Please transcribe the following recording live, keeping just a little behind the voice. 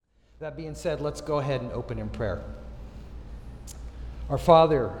That being said, let's go ahead and open in prayer. Our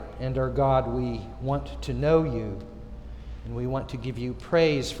Father and our God, we want to know you, and we want to give you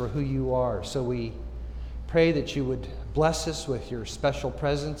praise for who you are. So we pray that you would bless us with your special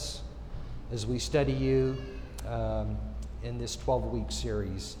presence as we study you in this 12-week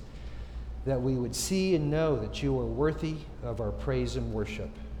series, that we would see and know that you are worthy of our praise and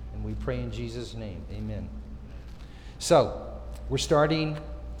worship. And we pray in Jesus' name, amen. So, we're starting.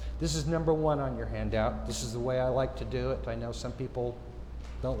 This is number 1 on your handout. This is the way I like to do it. I know some people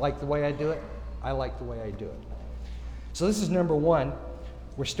don't like the way I do it. I like the way I do it. So this is number 1.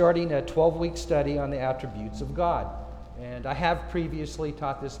 We're starting a 12-week study on the attributes of God. And I have previously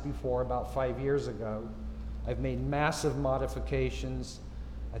taught this before, about 5 years ago. I've made massive modifications.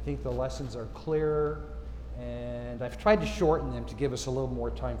 I think the lessons are clearer, and I've tried to shorten them to give us a little more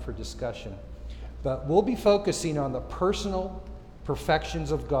time for discussion. But we'll be focusing on the personal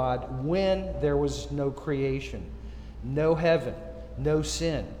perfections of God when there was no creation, no heaven, no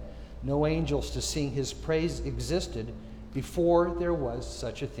sin, no angels to sing his praise existed before there was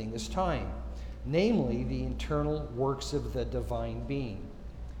such a thing as time, namely the internal works of the divine being.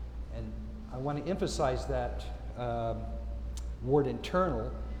 And I want to emphasize that word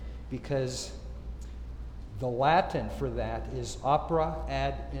internal because the Latin for that is opera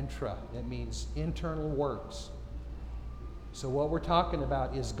ad intra. It means internal works. So what we're talking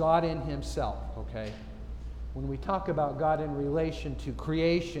about is God in himself, okay? When we talk about God in relation to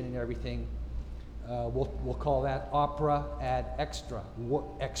creation and everything, we'll call that opera ad extra,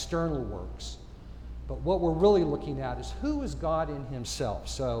 external works. But what we're really looking at is who is God in himself.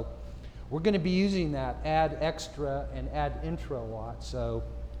 So we're going to be using that ad extra and ad intra a lot, so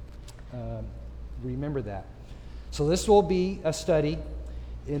remember that. So this will be a study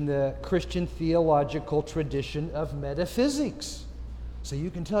in the Christian theological tradition of metaphysics. So you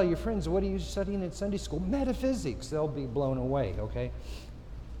can tell your friends, what are you studying in Sunday school? Metaphysics. They'll be blown away, okay?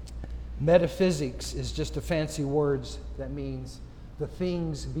 Metaphysics is just a fancy word that means the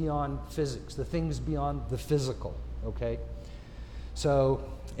things beyond physics, the things beyond the physical, okay? So,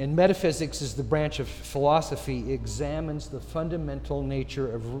 and metaphysics is the branch of philosophy, examines the fundamental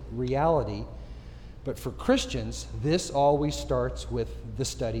nature of reality. But for Christians, this always starts with the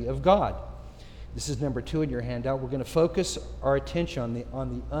study of God. This is number 2 in your handout. We're going to focus our attention on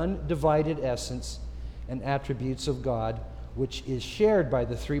the undivided essence and attributes of God, which is shared by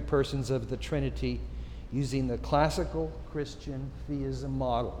the 3 persons of the Trinity using the classical Christian theism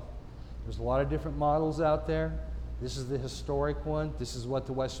model. There's a lot of different models out there. This is the historic one. This is what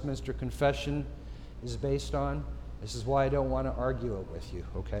the Westminster Confession is based on. This is why I don't want to argue it with you,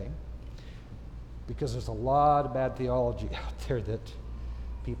 okay? Because there's a lot of bad theology out there that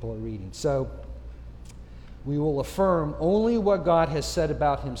people are reading. So we will affirm only what God has said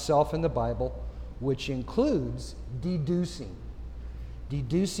about himself in the Bible, which includes deducing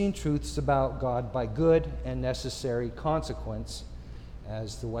truths about God by good and necessary consequence,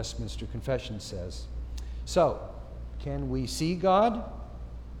 as the Westminster Confession says. So, can we see God?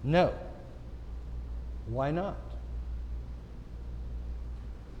 No. Why not?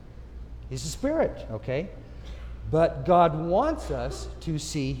 He's a spirit, okay? But God wants us to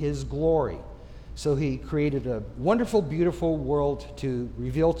see his glory. So he created a wonderful, beautiful world to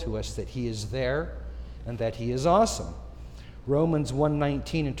reveal to us that he is there and that he is awesome. Romans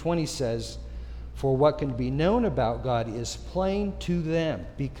 1:19 and 20 says, "For what can be known about God is plain to them,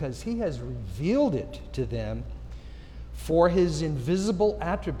 because he has revealed it to them. For his invisible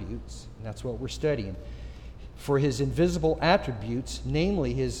attributes," and that's what we're studying, "for his invisible attributes,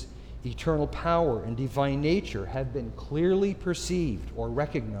 namely his eternal power and divine nature, have been clearly perceived or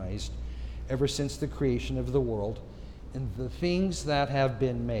recognized ever since the creation of the world and the things that have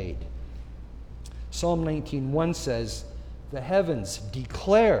been made." Psalm 19:1 says, "The heavens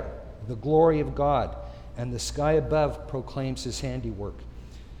declare the glory of God, and the sky above proclaims his handiwork."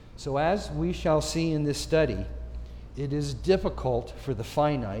 So as we shall see in this study, it is difficult for the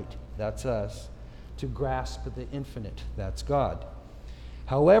finite, that's us, to grasp the infinite, that's God.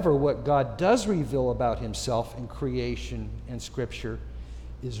 However, what God does reveal about himself in creation and Scripture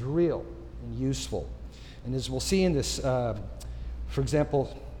is real and useful. And as we'll see in this, for example,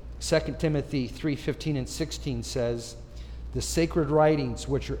 2 Timothy 3:15 and 16 says, "The sacred writings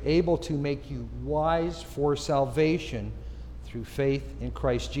which are able to make you wise for salvation through faith in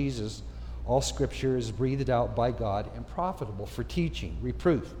Christ Jesus, all Scripture is breathed out by God and profitable for teaching,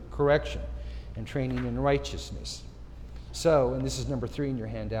 reproof, correction, and training in righteousness." So, and this is number 3 in your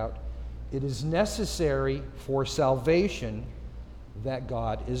handout, it is necessary for salvation that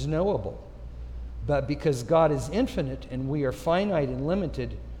God is knowable. But because God is infinite and we are finite and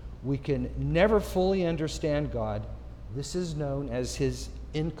limited, we can never fully understand God. This is known as his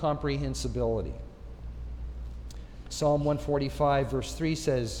incomprehensibility. Psalm 145, verse 3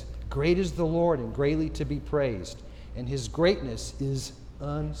 says, "Great is the Lord and greatly to be praised, and his greatness is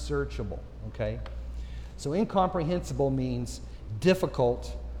unsearchable." Okay? So incomprehensible means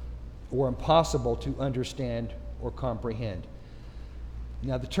difficult or impossible to understand or comprehend.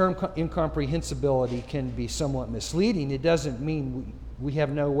 Now, the term incomprehensibility can be somewhat misleading. It doesn't mean we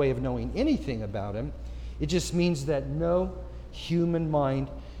have no way of knowing anything about him. It just means that no human mind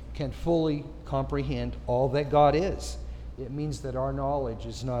can fully comprehend all that God is. It means that our knowledge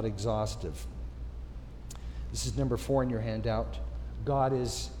is not exhaustive. This is number 4 in your handout. God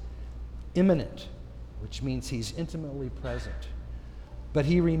is immanent, which means he's intimately present. But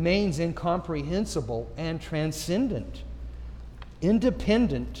he remains incomprehensible and transcendent,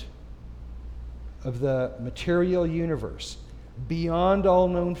 independent of the material universe, beyond all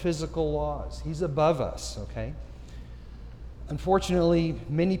known physical laws. He's above us, okay? Unfortunately,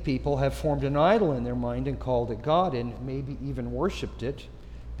 many people have formed an idol in their mind and called it God, and maybe even worshiped it,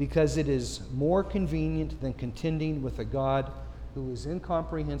 because it is more convenient than contending with a God who is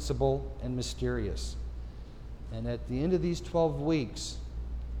incomprehensible and mysterious. And at the end of these 12 weeks,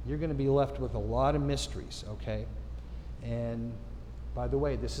 you're going to be left with a lot of mysteries, okay? And by the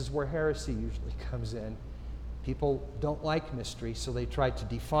way, this is where heresy usually comes in. People don't like mystery, so they try to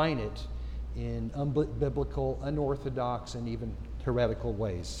define it in unbiblical, unorthodox, and even heretical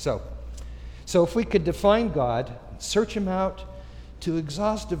ways. So if we could define God, search him out to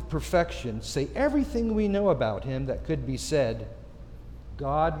exhaustive perfection, say everything we know about him that could be said,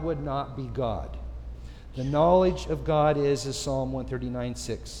 God would not be God. The knowledge of God is, as Psalm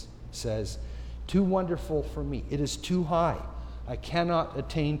 139:6 says, too wonderful for me. It is too high. I cannot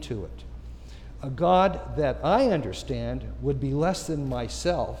attain to it. A God that I understand would be less than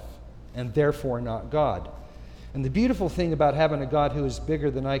myself, and therefore not God. And the beautiful thing about having a God who is bigger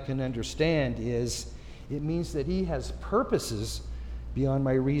than I can understand is it means that he has purposes beyond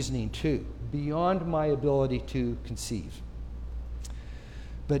my reasoning too, beyond my ability to conceive.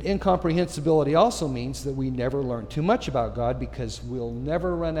 But incomprehensibility also means that we never learn too much about God, because we'll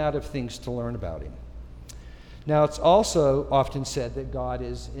never run out of things to learn about him. Now, it's also often said that God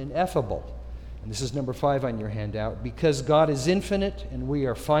is ineffable. And this is number 5 on your handout. Because God is infinite and we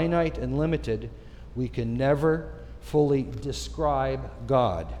are finite and limited, we can never fully describe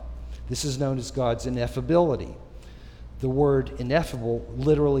God. This is known as God's ineffability. The word ineffable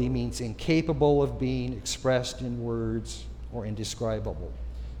literally means incapable of being expressed in words or indescribable.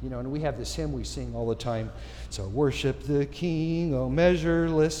 You know, and we have this hymn we sing all the time. So worship the King, O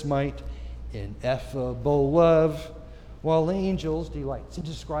measureless might, ineffable love, while angels delight. It's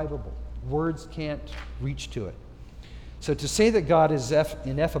indescribable. Words can't reach to it. So to say that God is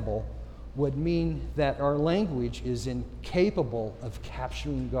ineffable would mean that our language is incapable of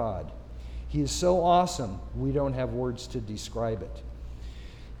capturing God. He is so awesome, we don't have words to describe it.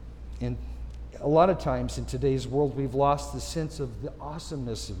 And a lot of times in today's world, we've lost the sense of the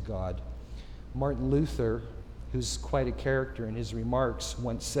awesomeness of God. Martin Luther, who's quite a character in his remarks,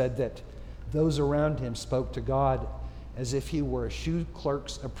 once said that those around him spoke to God as if he were a shoe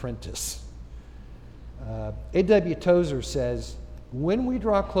clerk's apprentice. A.W. Tozer says, when we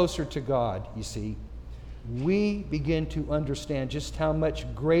draw closer to God, you see, we begin to understand just how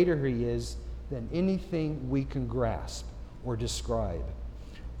much greater he is than anything we can grasp or describe.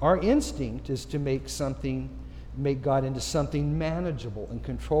 Our instinct is to make God into something manageable and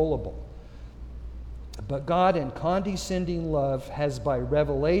controllable. But God, in condescending love, has by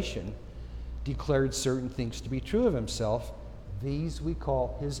revelation declared certain things to be true of himself. These we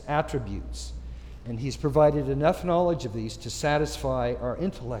call his attributes. And he's provided enough knowledge of these to satisfy our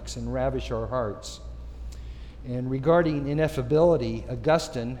intellects and ravish our hearts. And regarding ineffability,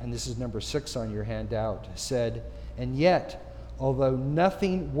 Augustine, and this is number 6 on your handout, said, and yet, although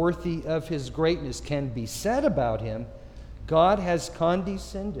nothing worthy of his greatness can be said about him, God has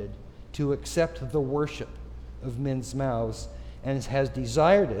condescended to accept the worship of men's mouths and has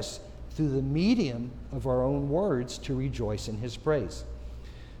desired us through the medium of our own words to rejoice in his praise.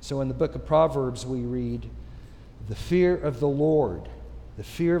 So in the book of Proverbs we read, the fear of the Lord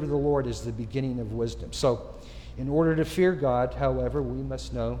is the beginning of wisdom. So in order to fear God, however, we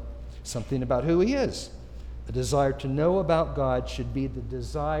must know something about who he is. A desire to know about God should be the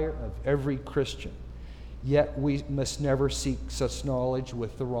desire of every Christian. Yet we must never seek such knowledge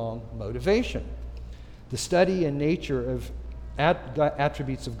with the wrong motivation. The study and nature of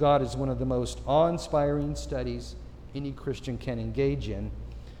attributes of God is one of the most awe-inspiring studies any Christian can engage in.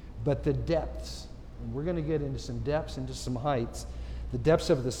 But the depths, and we're going to get into some depths, into some heights, the depths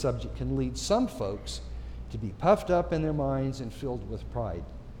of the subject can lead some folks to be puffed up in their minds and filled with pride.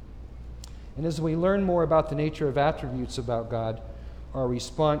 And as we learn more about the nature of attributes about God, our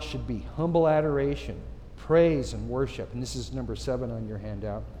response should be humble adoration, praise, and worship. And this is number 7 on your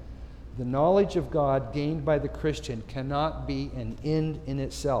handout. The knowledge of God gained by the Christian cannot be an end in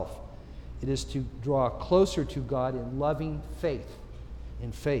itself. It is to draw closer to God in loving faith.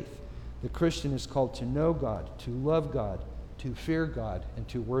 In faith, the Christian is called to know God, to love God, to fear God, and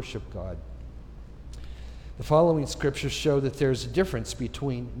to worship God. The following scriptures show that there's a difference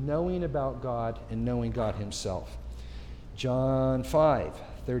between knowing about God and knowing God himself. John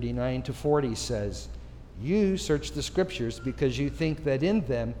 5:39-40 says, "You search the scriptures because you think that in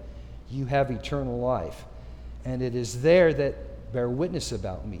them you have eternal life, and it is there that bear witness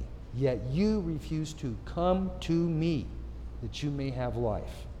about me. Yet you refuse to come to me that you may have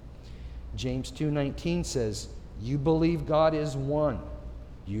life." James 2:19 says, "You believe God is one.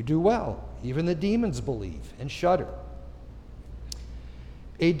 You do well. Even the demons believe and shudder."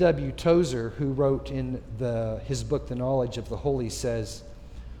 A.W. Tozer, who wrote in his book, The Knowledge of the Holy, says,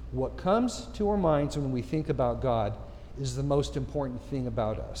 "What comes to our minds when we think about God is the most important thing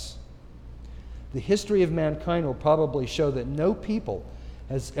about us. The history of mankind will probably show that no people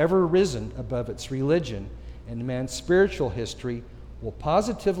has ever risen above its religion, and man's spiritual history will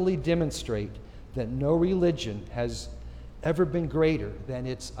positively demonstrate that no religion has ever been greater than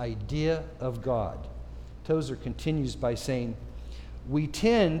its idea of God." Tozer continues by saying, "We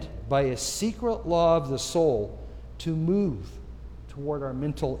tend, by a secret law of the soul, to move toward our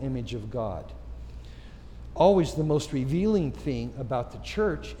mental image of God. Always the most revealing thing about the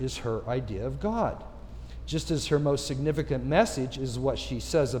church is her idea of God, just as her most significant message is what she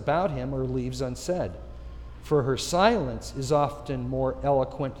says about him or leaves unsaid. For her silence is often more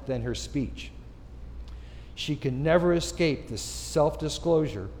eloquent than her speech. She can never escape the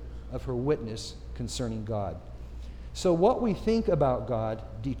self-disclosure of her witness concerning God." So what we think about God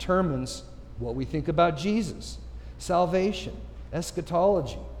determines what we think about Jesus, salvation,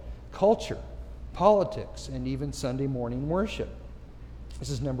 eschatology, culture, politics, and even Sunday morning worship. This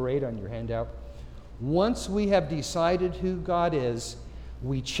is number 8 on your handout. Once we have decided who God is,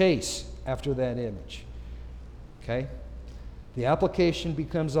 we chase after that image. Okay? The application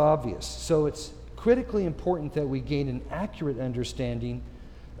becomes obvious. So it's critically important that we gain an accurate understanding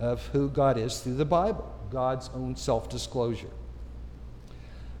of who God is through the Bible, God's own self-disclosure.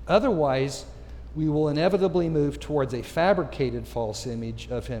 Otherwise, we will inevitably move towards a fabricated false image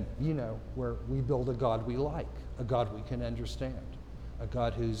of him, where we build a God we like, a God we can understand, a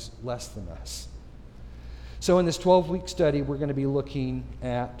God who's less than us. So in this 12-week study, we're going to be looking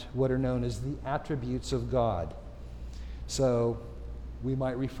at what are known as the attributes of God. So we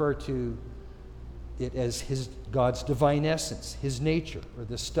might refer to it as God's divine essence, his nature, or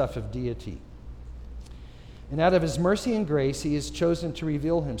the stuff of deity. And out of his mercy and grace, he has chosen to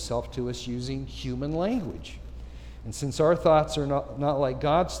reveal himself to us using human language. And since our thoughts are not like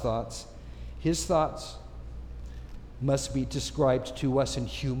God's thoughts, his thoughts must be described to us in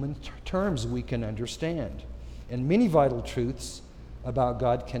human terms we can understand. And many vital truths about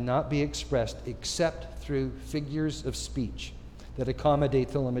God cannot be expressed except through figures of speech that accommodate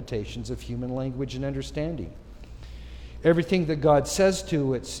the limitations of human language and understanding. Everything that God says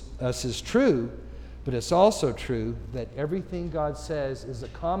to us is true, but it's also true that everything God says is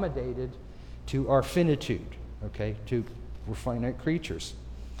accommodated to our finitude, we're finite creatures.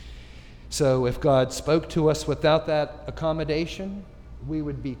 So if God spoke to us without that accommodation, we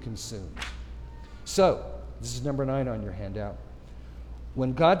would be consumed. So, this is number 9 on your handout.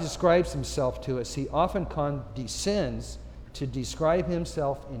 When God describes himself to us, he often condescends to describe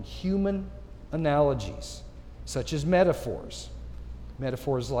himself in human analogies, such as metaphors.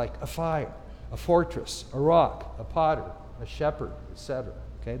 Metaphors like a fire, a fortress, a rock, a potter, a shepherd, etc.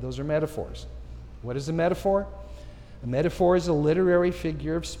 Those are metaphors. What is a metaphor? A metaphor is a literary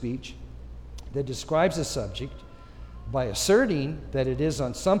figure of speech that describes a subject by asserting that it is,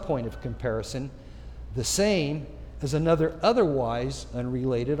 on some point of comparison, the same as another otherwise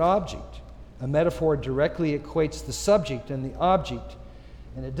unrelated object. A metaphor directly equates the subject and the object,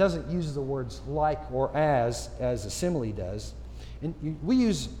 and it doesn't use the words like or as a simile does. And we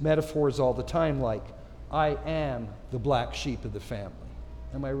use metaphors all the time, like, I am the black sheep of the family.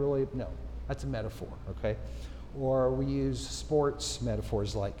 Am I really? No, that's a metaphor, Or we use sports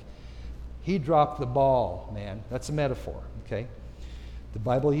metaphors like, he dropped the ball, man. That's a metaphor, The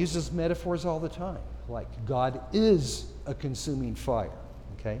Bible uses metaphors all the time, like God is a consuming fire,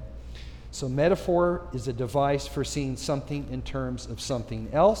 So metaphor is a device for seeing something in terms of something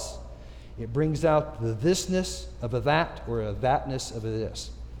else. It brings out the thisness of a that or a thatness of a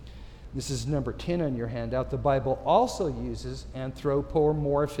this. This is number 10 on your handout. The Bible also uses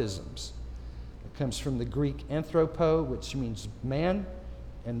anthropomorphisms. It comes from the Greek anthropo, which means man,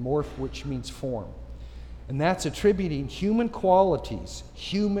 and morph, which means form. And that's attributing human qualities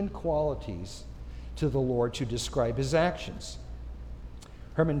to the Lord to describe his actions.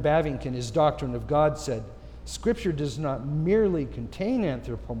 Herman Bavinck, in his Doctrine of God, said, Scripture does not merely contain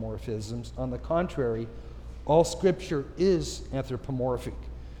anthropomorphisms. On the contrary, all Scripture is anthropomorphic.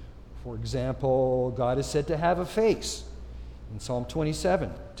 For example, God is said to have a face in Psalm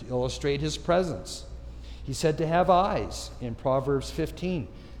 27 to illustrate his presence. He's said to have eyes in Proverbs 15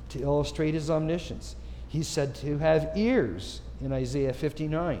 to illustrate his omniscience. He's said to have ears in Isaiah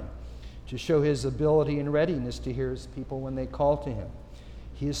 59 to show his ability and readiness to hear his people when they call to him.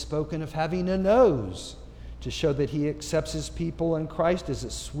 He is spoken of having a nose to show that he accepts his people in Christ as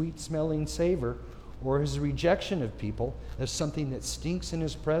a sweet-smelling savor, or his rejection of people as something that stinks in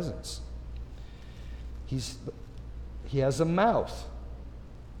his presence. He has a mouth,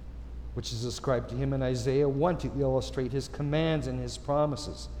 which is ascribed to him in Isaiah 1 to illustrate his commands and his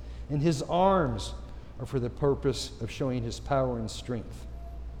promises. And his arms are for the purpose of showing his power and strength.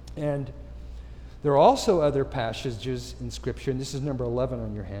 And there are also other passages in Scripture, and this is number 11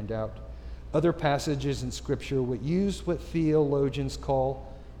 on your handout, other passages in Scripture which use what theologians call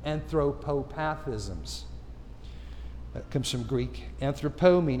anthropopathisms. That comes from Greek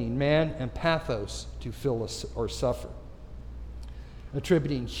anthropo, meaning man, and pathos, to feel or suffer.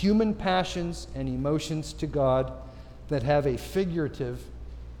 Attributing human passions and emotions to God that have a figurative,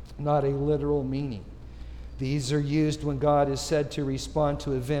 not a literal meaning. These are used when God is said to respond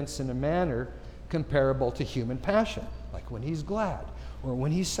to events in a manner comparable to human passion, like when he's glad, or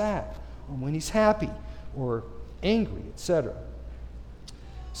when he's sad, or when he's happy, or angry, etc.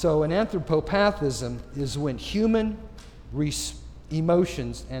 So an anthropopathism is when human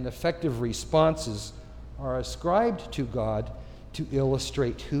emotions and affective responses are ascribed to God to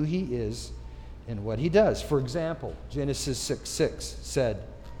illustrate who he is and what he does. For example, Genesis 6:6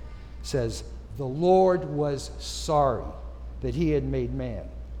 says, "The Lord was sorry that he had made man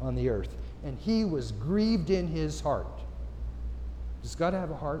on the earth, and he was grieved in his heart." Does God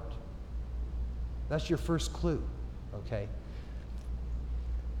have a heart? That's your first clue, okay?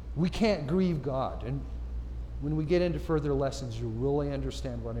 We can't grieve God. And when we get into further lessons, you'll really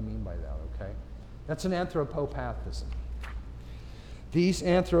understand what I mean by that, okay? That's an anthropopathism. These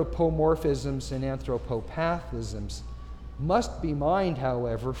anthropomorphisms and anthropopathisms must be mined,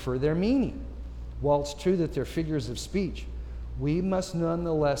 however, for their meaning. While it's true that they're figures of speech, we must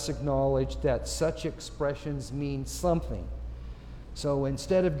nonetheless acknowledge that such expressions mean something. So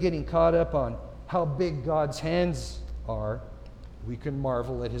instead of getting caught up on how big God's hands are, we can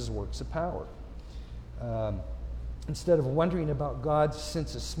marvel at his works of power. Instead of wondering about God's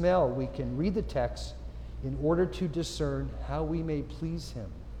sense of smell, we can read the text in order to discern how we may please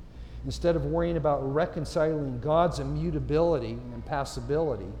him. Instead of worrying about reconciling God's immutability and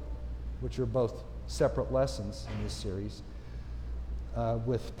impassibility, which are both separate lessons in this series,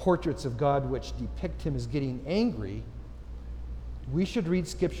 with portraits of God which depict him as getting angry, we should read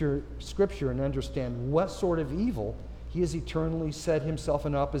Scripture and understand what sort of evil he has eternally set himself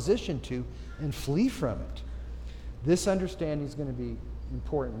in opposition to and flee from it. This understanding is going to be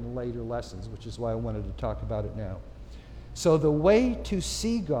important in later lessons, which is why I wanted to talk about it now. So the way to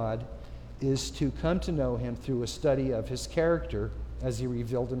see God is to come to know him through a study of his character as he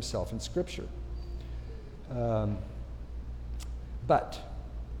revealed himself in Scripture. But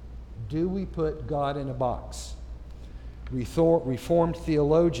do we put God in a box? Reformed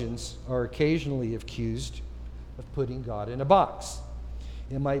theologians are occasionally accused of putting God in a box.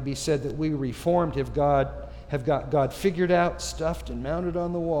 It might be said that we Reformed have got God figured out, stuffed, and mounted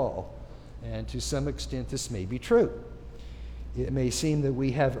on the wall. And to some extent, this may be true. It may seem that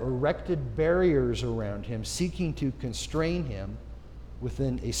we have erected barriers around him, seeking to constrain him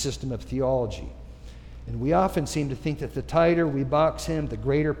within a system of theology. And we often seem to think that the tighter we box him, the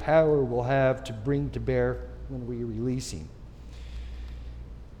greater power we'll have to bring to bear when we release him.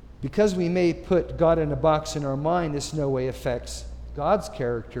 Because we may put God in a box in our mind, this in no way affects God's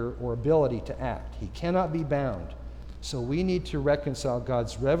character or ability to act. He cannot be bound. So we need to reconcile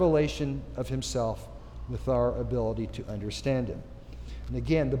God's revelation of himself with our ability to understand him. And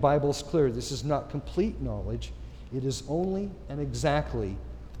again, the Bible's clear. This is not complete knowledge. It is only and exactly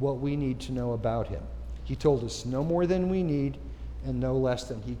what we need to know about him. He told us no more than we need and no less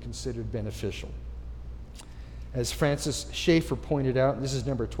than he considered beneficial. As Francis Schaeffer pointed out, and this is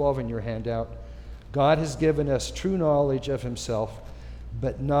number 12 in your handout, God has given us true knowledge of himself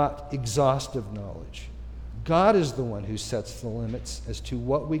but not exhaustive knowledge. God is the one who sets the limits as to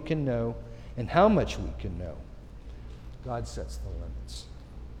what we can know and how much we can know. God sets the limits.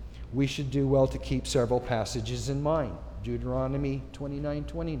 We should do well to keep several passages in mind. Deuteronomy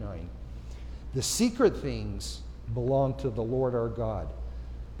 29:29. The secret things belong to the Lord our God,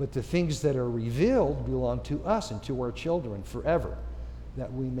 but the things that are revealed belong to us and to our children forever,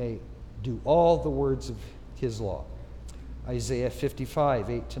 that we may do all the words of his law. Isaiah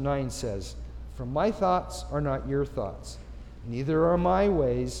 55:8-9 says, "For my thoughts are not your thoughts, neither are my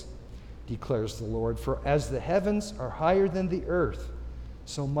ways, declares the Lord. For as the heavens are higher than the earth,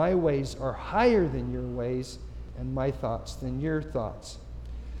 so my ways are higher than your ways, and my thoughts than your thoughts."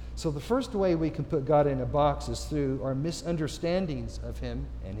 So the first way we can put God in a box is through our misunderstandings of him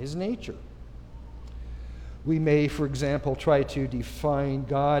and his nature. We may, for example, try to define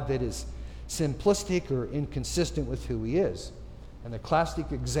God that is simplistic or inconsistent with who he is. And the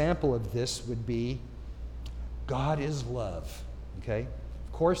classic example of this would be God is love. Okay?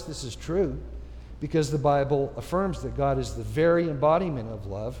 Of course, this is true because the Bible affirms that God is the very embodiment of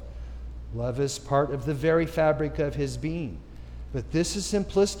love. Love is part of the very fabric of his being. But this is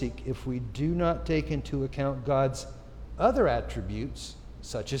simplistic if we do not take into account God's other attributes,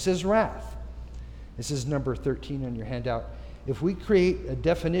 such as his wrath. This is number 13 on your handout. If we create a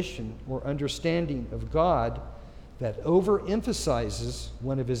definition or understanding of God that overemphasizes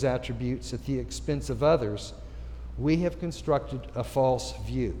one of his attributes at the expense of others, we have constructed a false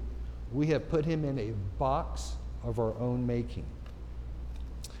view. We have put him in a box of our own making.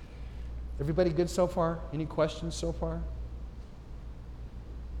 Everybody good so far? Any questions so far?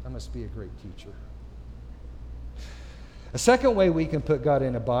 I must be a great teacher. A second way we can put God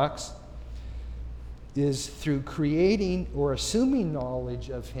in a box is through creating or assuming knowledge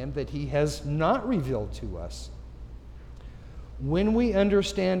of him that he has not revealed to us. When we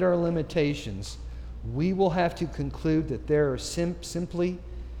understand our limitations, we will have to conclude that there are simply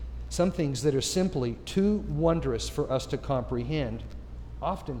some things that are simply too wondrous for us to comprehend,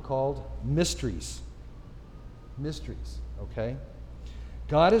 often called mysteries. Mysteries, okay?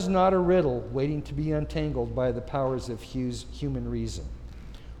 God is not a riddle waiting to be untangled by the powers of human reason.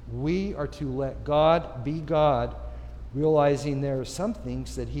 We are to let God be God, realizing there are some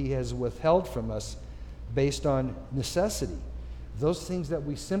things that he has withheld from us based on necessity. Those things that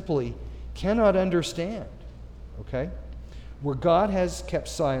we simply cannot understand, okay? Where God has kept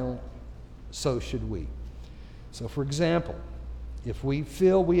silent, so should we. So, for example, if we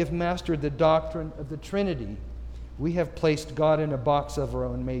feel we have mastered the doctrine of the Trinity, we have placed God in a box of our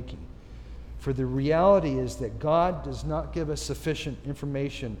own making. For the reality is that God does not give us sufficient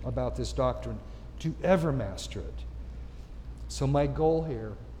information about this doctrine to ever master it. So my goal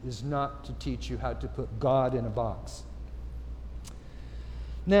here is not to teach you how to put God in a box.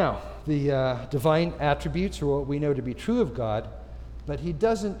 Now, the divine attributes are what we know to be true of God, but he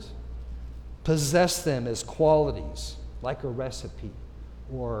doesn't possess them as qualities, like a recipe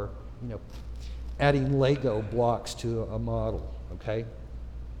or, adding Lego blocks to a model, okay?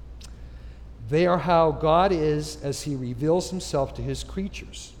 They are how God is as he reveals himself to his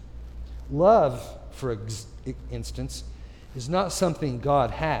creatures. Love, for instance, is not something God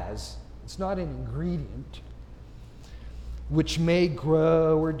has. It's not an ingredient which may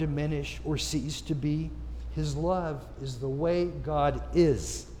grow or diminish or cease to be. His love is the way God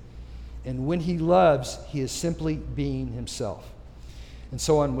is. And when he loves, he is simply being himself. And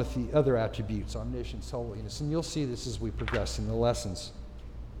so on with the other attributes, omniscience, holiness. And you'll see this as we progress in the lessons.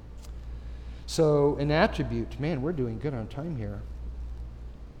 So an attribute, man, we're doing good on time here.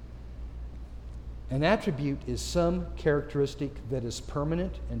 An attribute is some characteristic that is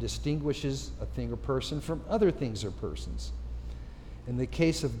permanent and distinguishes a thing or person from other things or persons. In the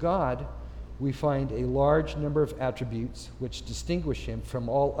case of God, we find a large number of attributes which distinguish him from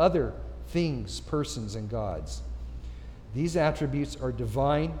all other things, persons, and gods. These attributes are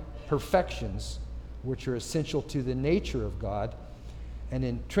divine perfections which are essential to the nature of God. And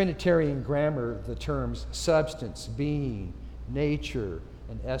in Trinitarian grammar, the terms substance, being, nature,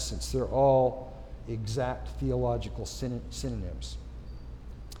 and essence, they're all exact theological synonyms.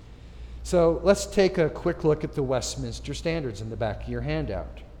 So let's take a quick look at the Westminster Standards in the back of your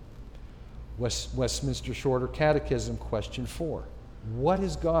handout. Westminster Shorter Catechism, question 4. What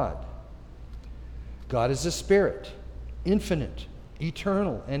is God? God is a spirit, infinite,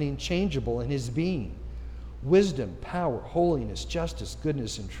 eternal, and unchangeable in his being. Wisdom, power, holiness, justice,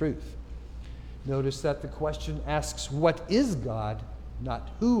 goodness, and truth. Notice that the question asks, what is God, not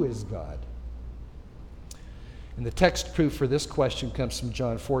who is God? And the text proof for this question comes from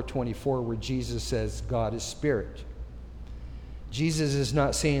John 4:24, where Jesus says, God is spirit. Jesus is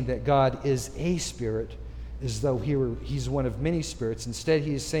not saying that God is a spirit as though he's one of many spirits. Instead,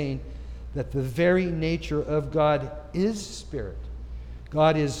 he is saying that the very nature of God is spirit.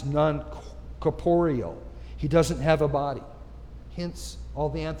 God is non-corporeal. He doesn't have a body. Hence, all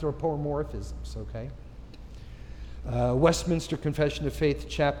the anthropomorphisms, okay? Westminster Confession of Faith,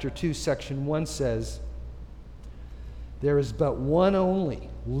 chapter 2, section 1 says, "There is but one only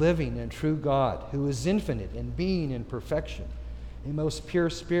living and true God, who is infinite in being and perfection, a most pure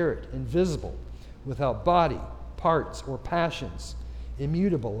spirit, invisible, without body, parts, or passions,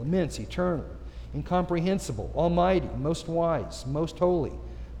 immutable, immense, eternal, incomprehensible, almighty, most wise, most holy,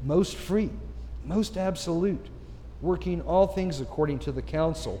 most free, most absolute, working all things according to the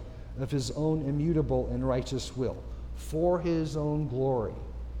counsel of his own immutable and righteous will, for his own glory.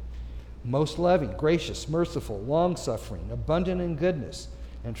 Most loving, gracious, merciful, long-suffering, abundant in goodness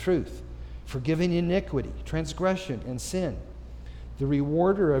and truth, forgiving iniquity, transgression, and sin, the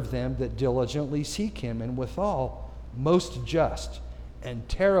rewarder of them that diligently seek him, and withal most just and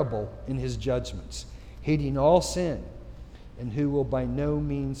terrible in his judgments, hating all sin, and who will by no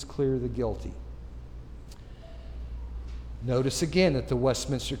means clear the guilty." Notice again that the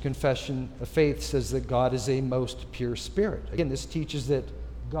Westminster Confession of Faith says that God is a most pure spirit. Again, this teaches that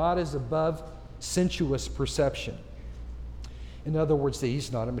God is above sensuous perception. In other words, that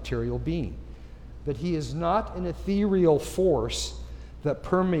he's not a material being. But he is not an ethereal force that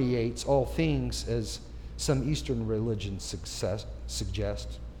permeates all things, as some Eastern religions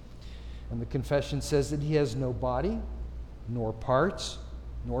suggest. And the confession says that he has no body, nor parts,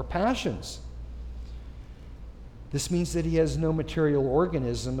 nor passions. This means that he has no material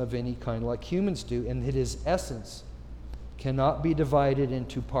organism of any kind like humans do, and that his essence cannot be divided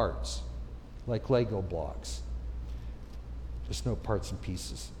into parts like Lego blocks. Just no parts and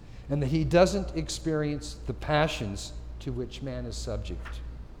pieces. And that he doesn't experience the passions to which man is subject.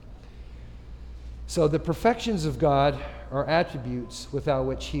 So the perfections of God are attributes without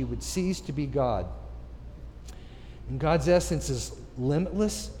which he would cease to be God. And God's essence is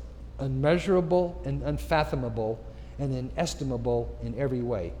limitless, unmeasurable, and unfathomable, and inestimable in every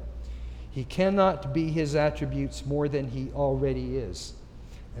way. He cannot be his attributes more than he already is.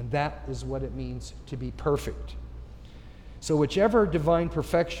 And that is what it means to be perfect. So whichever divine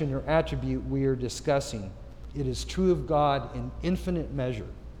perfection or attribute we are discussing, it is true of God in infinite measure.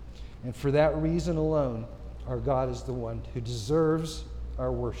 And for that reason alone, our God is the one who deserves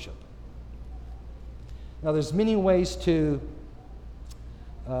our worship. Now, there's many ways to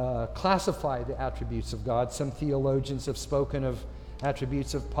classify the attributes of God. Some theologians have spoken of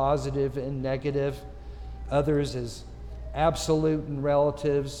attributes of positive and negative, others as absolute and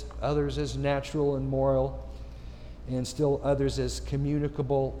relatives, others as natural and moral, and still others as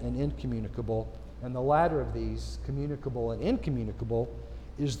communicable and incommunicable. And the latter of these, communicable and incommunicable,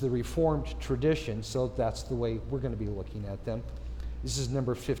 is the Reformed tradition, so that's the way we're going to be looking at them. This is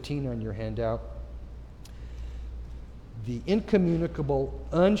number 15 on your handout. The incommunicable,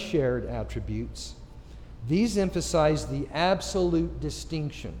 unshared attributes, these emphasize the absolute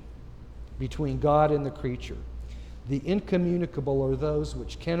distinction between God and the creature. The incommunicable are those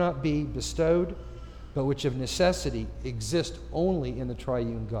which cannot be bestowed, but which of necessity exist only in the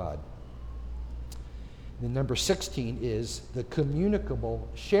triune God. Then number 16 is the communicable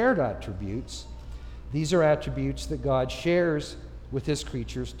shared attributes. These are attributes that God shares with his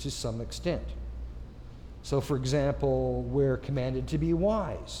creatures to some extent. So, for example, we're commanded to be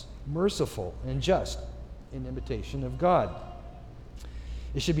wise, merciful, and just in imitation of God.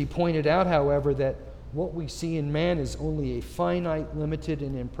 It should be pointed out, however, that what we see in man is only a finite, limited,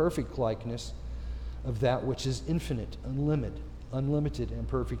 and imperfect likeness of that which is infinite, unlimited, and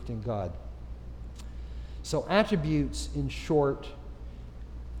perfect in God. So attributes, in short,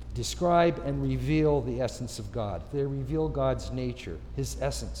 describe and reveal the essence of God. They reveal God's nature, his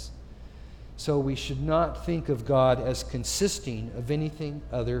essence. So we should not think of God as consisting of anything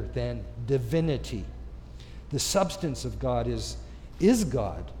other than divinity. The substance of God is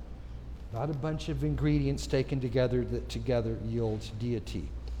God, not a bunch of ingredients taken together that together yields deity.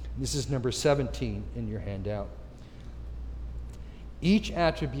 This is number 17 in your handout. Each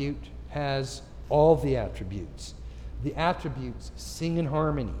attribute has all the attributes. The attributes sing in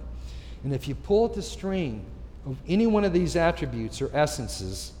harmony. And if you pull at the string of any one of these attributes or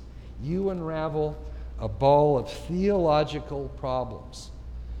essences, you unravel a ball of theological problems.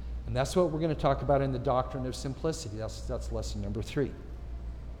 And that's what we're going to talk about in the doctrine of simplicity. That's lesson number 3.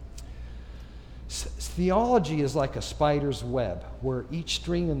 Theology is like a spider's web, where each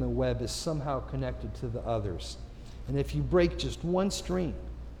string in the web is somehow connected to the others. And if you break just one string,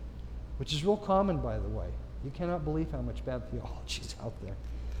 which is real common, by the way, You cannot believe how much bad theology is out there.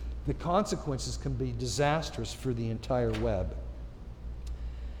 The consequences can be disastrous for the entire web.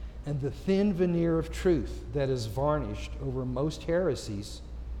 And the thin veneer of truth that is varnished over most heresies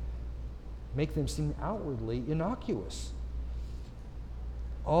make them seem outwardly innocuous.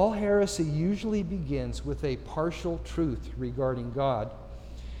 All heresy usually begins with a partial truth regarding God,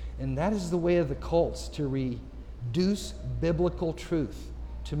 and that is the way of the cults, to reduce biblical truth,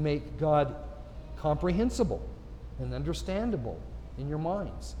 to make God comprehensible and understandable in your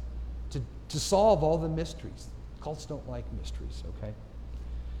minds, to solve all the mysteries. Cults don't like mysteries, okay?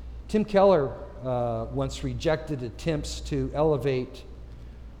 Tim Keller once rejected attempts to elevate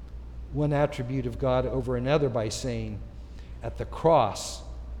one attribute of God over another by saying, at the cross,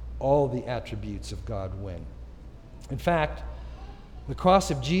 all the attributes of God win. In fact, the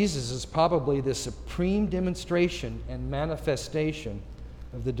cross of Jesus is probably the supreme demonstration and manifestation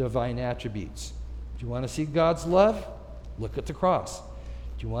of the divine attributes. Do you want to see God's love? Look at the cross.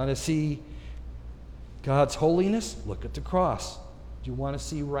 Do you want to see God's holiness? Look at the cross. Do you want to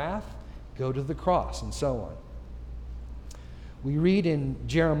see wrath? Go to the cross, and so on. We read in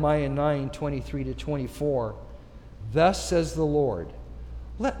Jeremiah 9:23-24, "Thus says the Lord,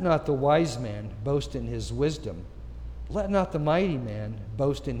 let not the wise man boast in his wisdom, let not the mighty man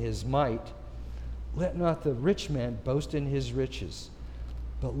boast in his might, let not the rich man boast in his riches,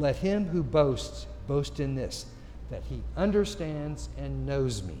 but let him who boasts boast in this, that he understands and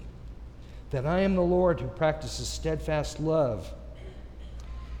knows me, that I am the Lord who practices steadfast love,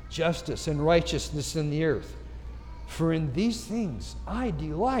 justice and righteousness in the earth. For in these things I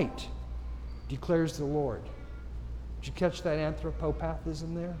delight, declares the Lord." Did you catch that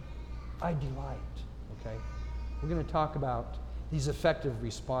anthropopathism there? I delight, okay? We're going to talk about these effective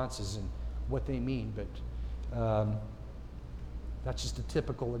responses and what they mean, but that's just a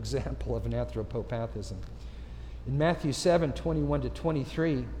typical example of an anthropopathism. In Matthew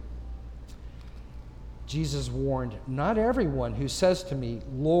 7:21-23, Jesus warned, "Not everyone who says to me,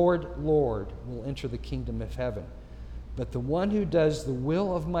 'Lord, Lord,' will enter the kingdom of heaven, but the one who does the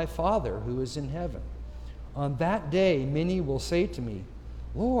will of my Father who is in heaven. On that day many will say to me,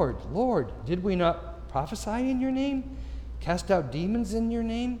 'Lord, Lord, did we not prophesy in your name, cast out demons in your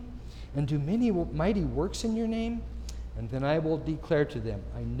name, and do many mighty works in your name?' And then I will declare to them,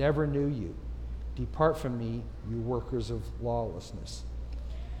 'I never knew you. Depart from me, you workers of lawlessness.'"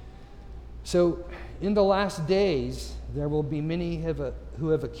 So, in the last days, there will be many who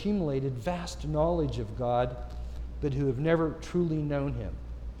have accumulated vast knowledge of God, but who have never truly known Him.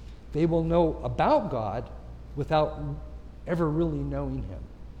 They will know about God without ever really knowing Him.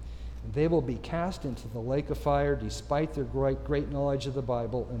 And they will be cast into the lake of fire despite their great knowledge of the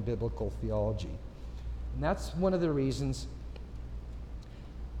Bible and biblical theology. And that's one of the reasons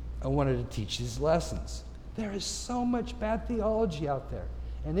I wanted to teach these lessons. There is so much bad theology out there.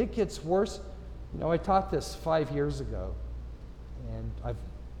 And it gets worse. You know, I taught this 5 years ago, and I've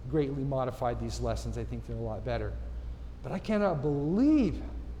greatly modified these lessons. I think they're a lot better. But I cannot believe,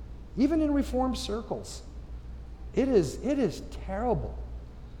 even in Reformed circles, it is terrible.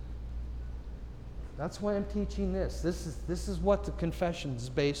 That's why I'm teaching this. This is what the confession is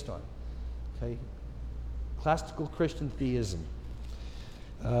based on. Okay? Classical Christian theism.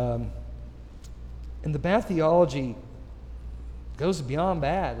 And the bad theology goes beyond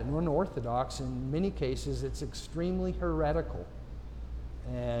bad and unorthodox. In many cases, it's extremely heretical.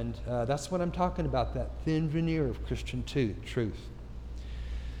 And that's what I'm talking about, that thin veneer of Christian truth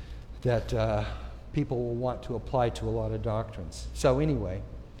that people will want to apply to a lot of doctrines. So anyway,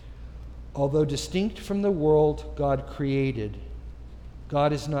 although distinct from the world God created,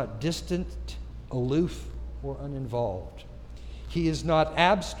 God is not distant, aloof, or uninvolved. He is not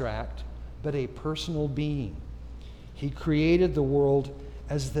abstract, but a personal being. He created the world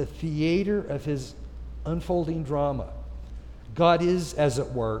as the theater of His unfolding drama. God is, as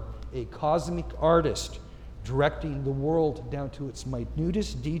it were, a cosmic artist directing the world down to its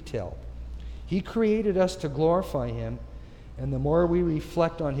minutest detail. He created us to glorify Him, and the more we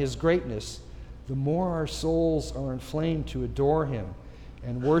reflect on His greatness, the more our souls are inflamed to adore Him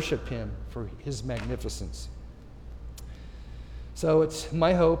and worship Him for His magnificence. So it's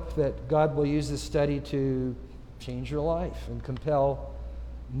my hope that God will use this study to change your life and compel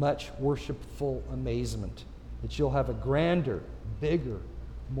much worshipful amazement, that you'll have a grander, bigger,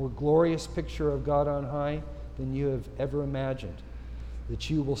 more glorious picture of God on high than you have ever imagined, that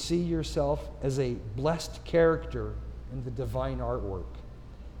you will see yourself as a blessed character in the divine artwork,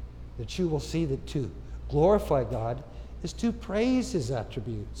 that you will see that to glorify God is to praise His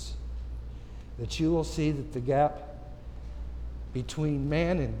attributes, that you will see that the gap between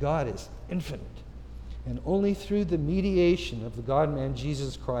man and God is infinite, And only through the mediation of the God-man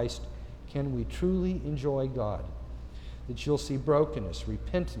Jesus Christ can we truly enjoy God. That you'll see brokenness,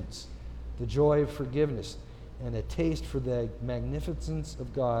 repentance, the joy of forgiveness, and a taste for the magnificence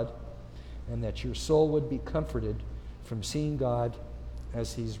of God, and that your soul would be comforted from seeing God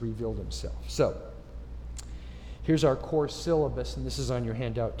as He's revealed Himself. So, here's our course syllabus, and this is on your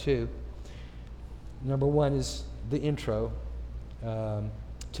handout too. Number 1 is the intro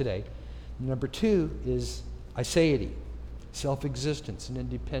today. Number 2 is aseity, self-existence and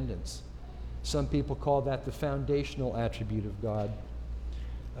independence. Some people call that the foundational attribute of God.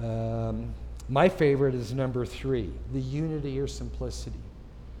 My favorite is number 3, the unity or simplicity.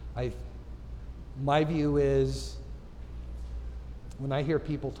 My view is, when I hear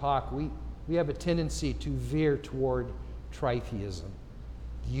people talk, we have a tendency to veer toward tritheism.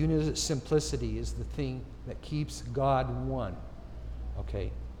 The unity, simplicity is the thing that keeps God one,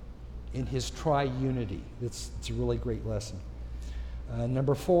 okay, in His tri-unity. It's a really great lesson.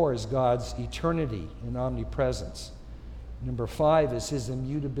 Number 4 is God's eternity and omnipresence. Number 5 is His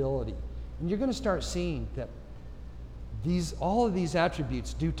immutability. And you're going to start seeing that all of these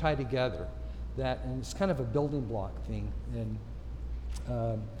attributes do tie together. And it's kind of a building block thing. And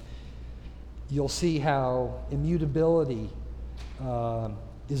you'll see how immutability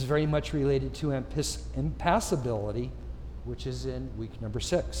is very much related to impassibility, which is in week number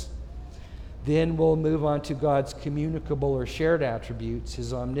 6. Then we'll move on to God's communicable or shared attributes,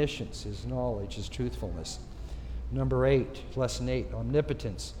 His omniscience, His knowledge, His truthfulness. Number 8, lesson 8,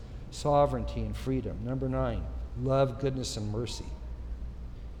 omnipotence, sovereignty, and freedom. Number 9, love, goodness, and mercy.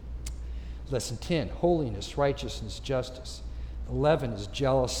 Lesson 10, holiness, righteousness, justice. 11 is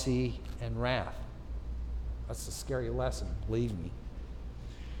jealousy and wrath. That's a scary lesson, believe me.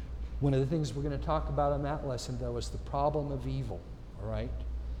 One of the things we're going to talk about in that lesson, though, is the problem of evil, all right?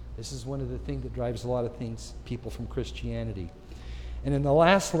 This is one of the things that drives a lot of people from Christianity. And in the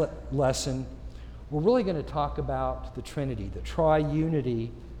last lesson, we're really going to talk about the Trinity, the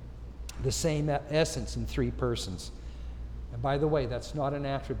tri-unity, the same essence in 3 persons. And by the way, that's not an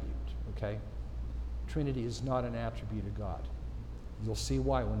attribute, okay? Trinity is not an attribute of God. You'll see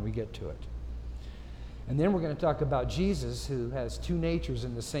why when we get to it. And then we're going to talk about Jesus, who has 2 natures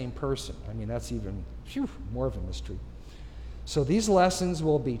in the same person. I mean, that's even more of a mystery. So these lessons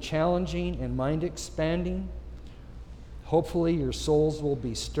will be challenging and mind-expanding. Hopefully your souls will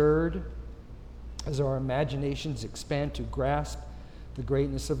be stirred as our imaginations expand to grasp the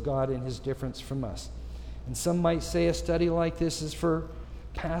greatness of God and His difference from us. And some might say a study like this is for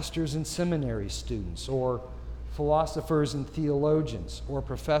pastors and seminary students, or philosophers and theologians, or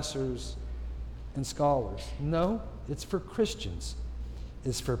professors and scholars. No, it's for Christians.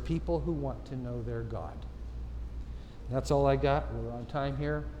 It's for people who want to know their God. That's all I got. We're on time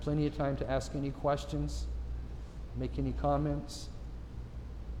here. Plenty of time to ask any questions, make any comments.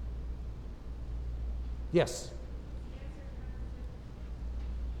 Yes?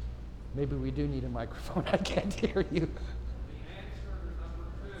 Maybe we do need a microphone. I can't hear you.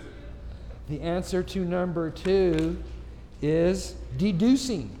 The answer to number 2 is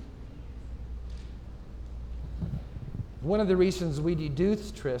deducing. One of the reasons we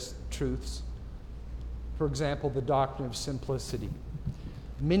deduce truths, for example, the doctrine of simplicity.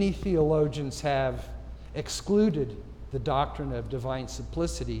 Many theologians have excluded the doctrine of divine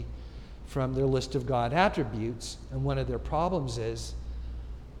simplicity from their list of God attributes, and one of their problems is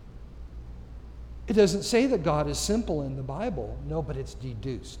it doesn't say that God is simple in the Bible. No, but it's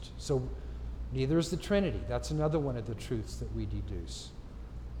deduced. So neither is the Trinity. That's another one of the truths that we deduce.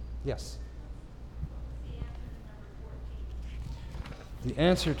 Yes? The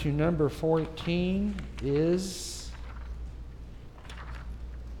answer to number 14 is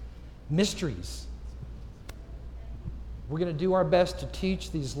mysteries. We're going to do our best to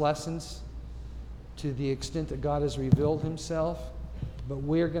teach these lessons to the extent that God has revealed Himself, but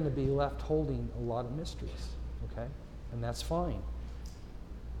we're going to be left holding a lot of mysteries, okay? And that's fine.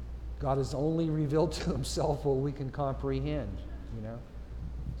 God has only revealed to Himself what we can comprehend, you know?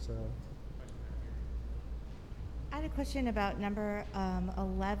 So... I had a question about number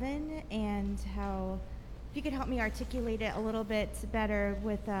 11 and how, if you could help me articulate it a little bit better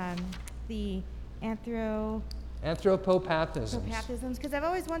with the anthropopathisms. Because I've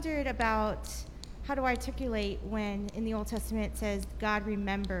always wondered about how to articulate when in the Old Testament it says God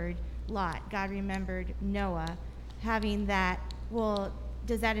remembered Lot, God remembered Noah, having that, well,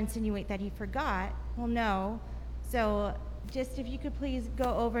 does that insinuate that He forgot? Well, no. So just if you could please go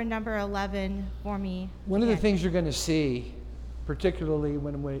over number 11 for me. One of the things you're going to see, particularly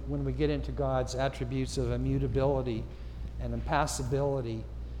when we get into God's attributes of immutability and impassibility,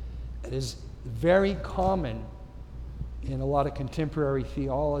 is very common in a lot of contemporary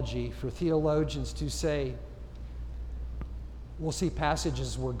theology for theologians to say, we'll see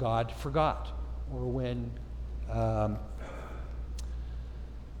passages where God forgot, or when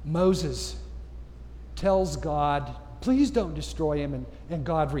Moses tells God, please don't destroy him, and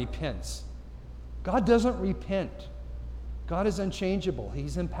God repents. God doesn't repent. God is unchangeable.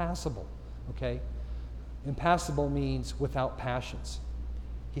 He's impassible, okay? Impassible means without passions.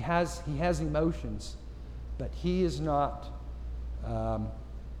 He has emotions, but he is not,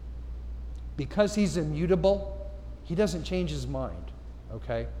 because he's immutable, he doesn't change his mind,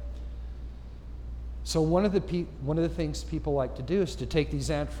 okay? So one of the things people like to do is to take these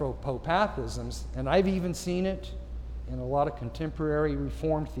anthropopathisms, and I've even seen it in a lot of contemporary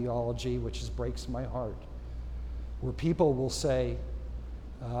Reformed theology, which just breaks my heart, where people will say,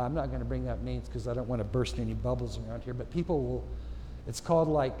 I'm not going to bring up names because I don't want to burst any bubbles around here, but people will, it's called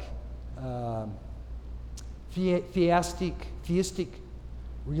like theistic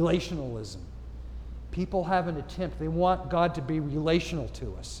relationalism. People have an attempt, they want God to be relational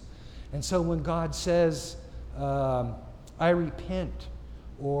to us. And so when God says, I repent,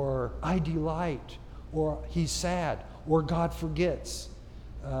 or I delight, or he's sad, or God forgets,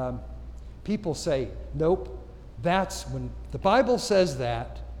 people say, nope, that's when the Bible says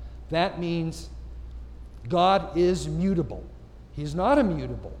that, that means God is mutable. He's not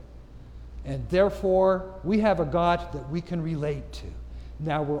immutable. And therefore, we have a God that we can relate to.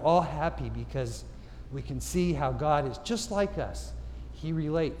 Now we're all happy because we can see how God is just like us. He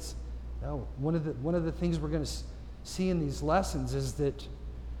relates. Now, one of the things we're going to see in these lessons is that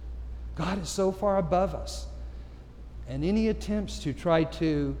God is so far above us. And any attempts to try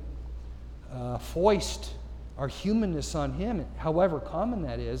to foist our humanness on him, however common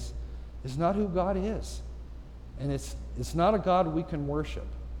that is not who God is. And it's not a God we can worship.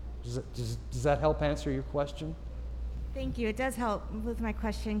 Does that help answer your question? Thank you. It does help with my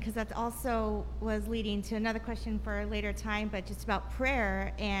question, because that also was leading to another question for a later time, but just about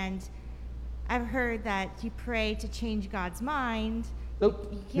prayer. And I've heard that you pray to change God's mind. Nope.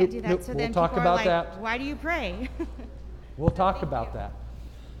 You can't do that. Nope. So We'll then talk people about are like, that. why do you pray? We'll talk about that.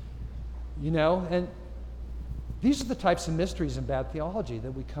 You know, and these are the types of mysteries in bad theology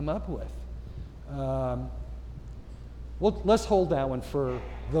that we come up with. Well, let's hold that one for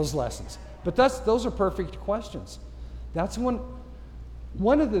those lessons. But those are perfect questions. That's one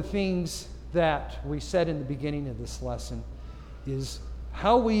of the things that we said in the beginning of this lesson is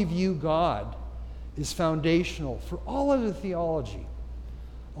how we view God is foundational for all of the theology.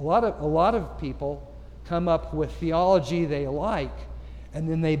 A lot of people come up with theology they like, and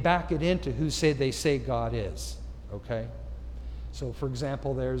then they back it into who they say God is. Okay, so for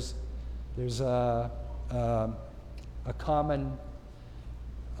example, there's a common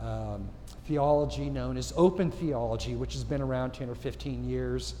theology known as open theology, which has been around 10 or 15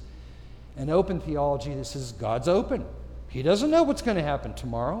 years. And open theology, this is God's open. He doesn't know what's going to happen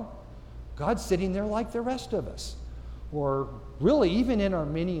tomorrow. God's sitting there like the rest of us. Or really, even in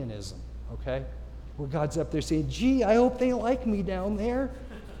Arminianism, okay, where God's up there saying, gee, I hope they like me down there.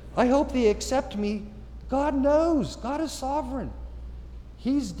 I hope they accept me. God knows. God is sovereign.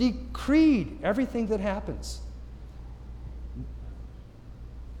 He's decreed everything that happens.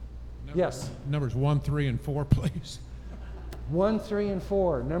 Yes. Numbers 1, 3, and 4, please. 1, 3, and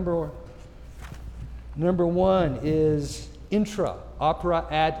 4. Number 1 is intra, opera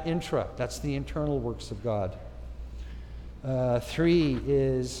ad intra. That's the internal works of God. 3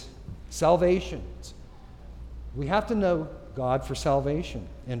 is salvation. We have to know God for salvation.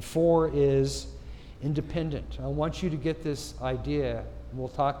 And 4 is independent. I want you to get this idea. We'll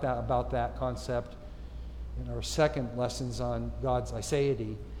talk about that concept in our second lessons on God's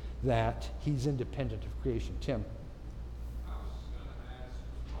aseity, that he's independent of creation. Tim? I was just going to ask,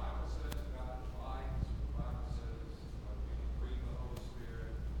 the Bible says God abides, the Bible says we breathe the Holy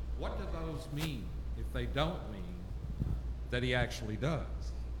Spirit. What do those mean if they don't mean that he actually does?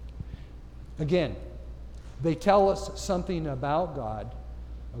 Again, they tell us something about God,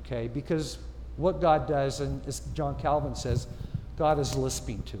 okay, because what God does, and as John Calvin says, God is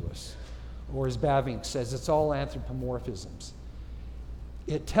lisping to us. Or as Bavinck says, it's all anthropomorphisms.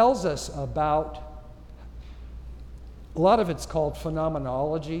 It tells us about, a lot of it's called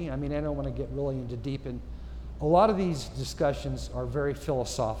phenomenology. I mean, I don't want to get really into deep in, a lot of these discussions are very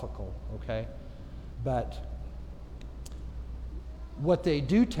philosophical, okay? But what they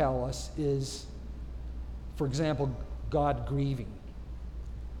do tell us is, for example, God grieving.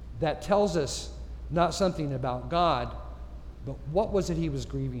 That tells us not something about God, but what was it he was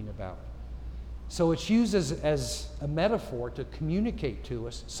grieving about? So it's used as a metaphor to communicate to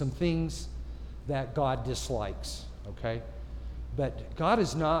us some things that God dislikes, okay? But God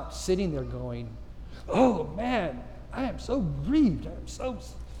is not sitting there going, oh man, I am so grieved. I'm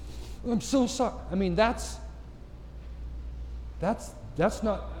so sorry. I mean, that's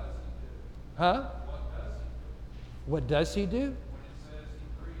not, huh? What does he do?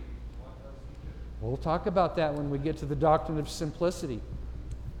 We'll talk about that when we get to the doctrine of simplicity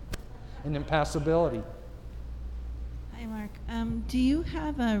and impassibility. Hi, Mark. Do you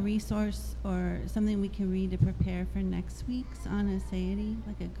have a resource or something we can read to prepare for next week's on aseity?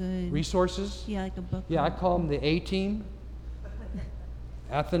 Like a good... Resources? Yeah, like a book. Yeah, I call him the A-Team.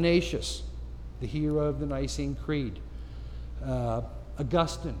 Athanasius, the hero of the Nicene Creed.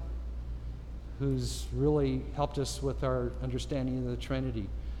 Augustine, who's really helped us with our understanding of the Trinity.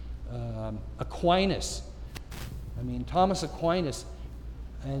 Aquinas, Thomas Aquinas,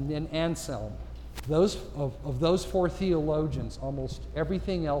 and then Anselm. Of those four theologians, almost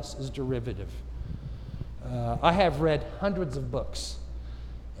everything else is derivative. I have read hundreds of books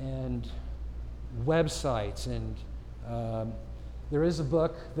and websites, and there is a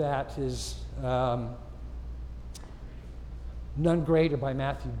book that is None Greater by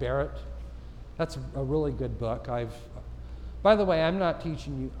Matthew Barrett. That's a really good book. By the way, I'm not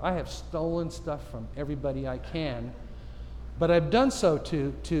teaching you. I have stolen stuff from everybody I can, but I've done so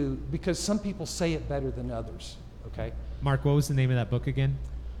because some people say it better than others, okay? Mark, what was the name of that book again?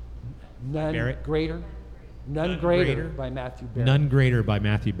 None Barrett? Greater. None Greater by Matthew Barrett. None Greater by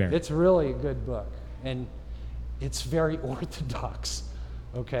Matthew Barrett. It's really a good book, and it's very orthodox,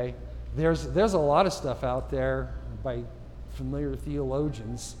 okay? There's a lot of stuff out there by familiar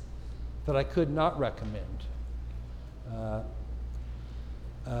theologians that I could not recommend.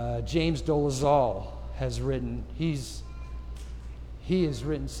 James Dolezal has written, he has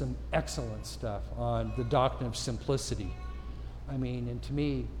written some excellent stuff on the doctrine of simplicity. And to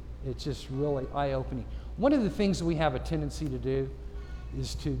me, it's just really eye-opening. One of the things we have a tendency to do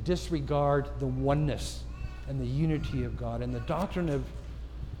is to disregard the oneness and the unity of God. And the doctrine of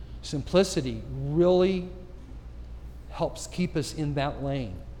simplicity really helps keep us in that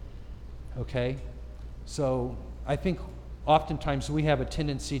lane, okay? So I think oftentimes we have a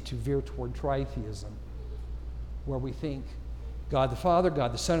tendency to veer toward tritheism, where we think God the Father,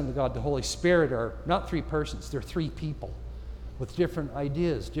 God the Son, and God the Holy Spirit are not three persons, they're three people with different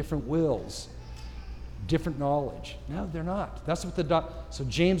ideas, different wills, different knowledge. No, they're not. That's what so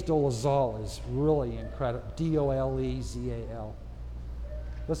James Dolezal is really incredible. Dolezal.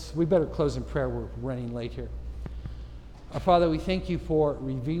 We better close in prayer. We're running late here. Our Father, we thank you for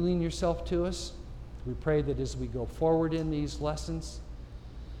revealing yourself to us. We pray that as we go forward in these lessons,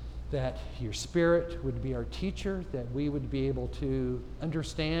 that your Spirit would be our teacher, that we would be able to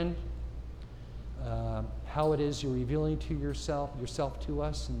understand how it is you're revealing to yourself to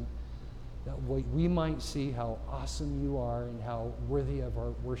us, and that we might see how awesome you are and how worthy of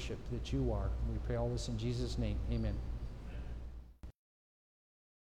our worship that you are. And we pray all this in Jesus' name. Amen.